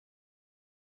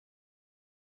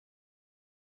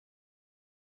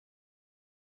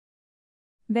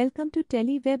Welcome to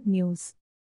Telly Web News.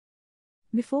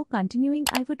 Before continuing,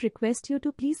 I would request you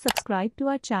to please subscribe to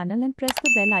our channel and press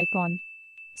the bell icon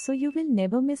so you will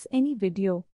never miss any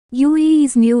video.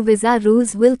 UAE's new visa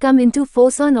rules will come into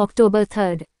force on October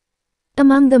 3rd.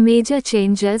 Among the major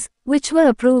changes, which were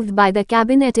approved by the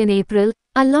cabinet in April,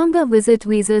 are longer visit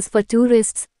visas for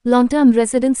tourists, long-term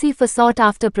residency for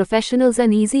sought-after professionals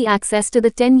and easy access to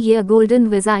the 10-year Golden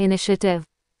Visa initiative.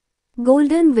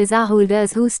 Golden Visa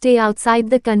holders who stay outside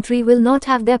the country will not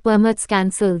have their permits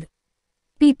cancelled.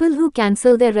 People who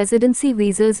cancel their residency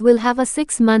visas will have a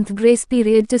 6-month grace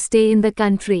period to stay in the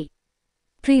country.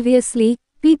 Previously,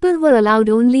 people were allowed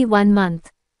only 1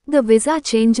 month. The visa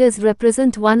changes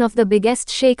represent one of the biggest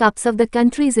shake-ups of the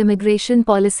country's immigration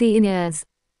policy in years.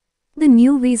 The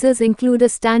new visas include a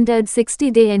standard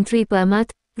 60-day entry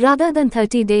permit, rather than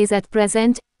 30 days at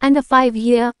present, and a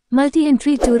 5-year,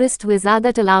 multi-entry tourist visa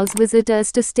that allows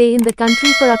visitors to stay in the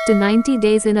country for up to 90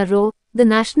 days in a row, the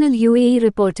National UAE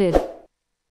reported.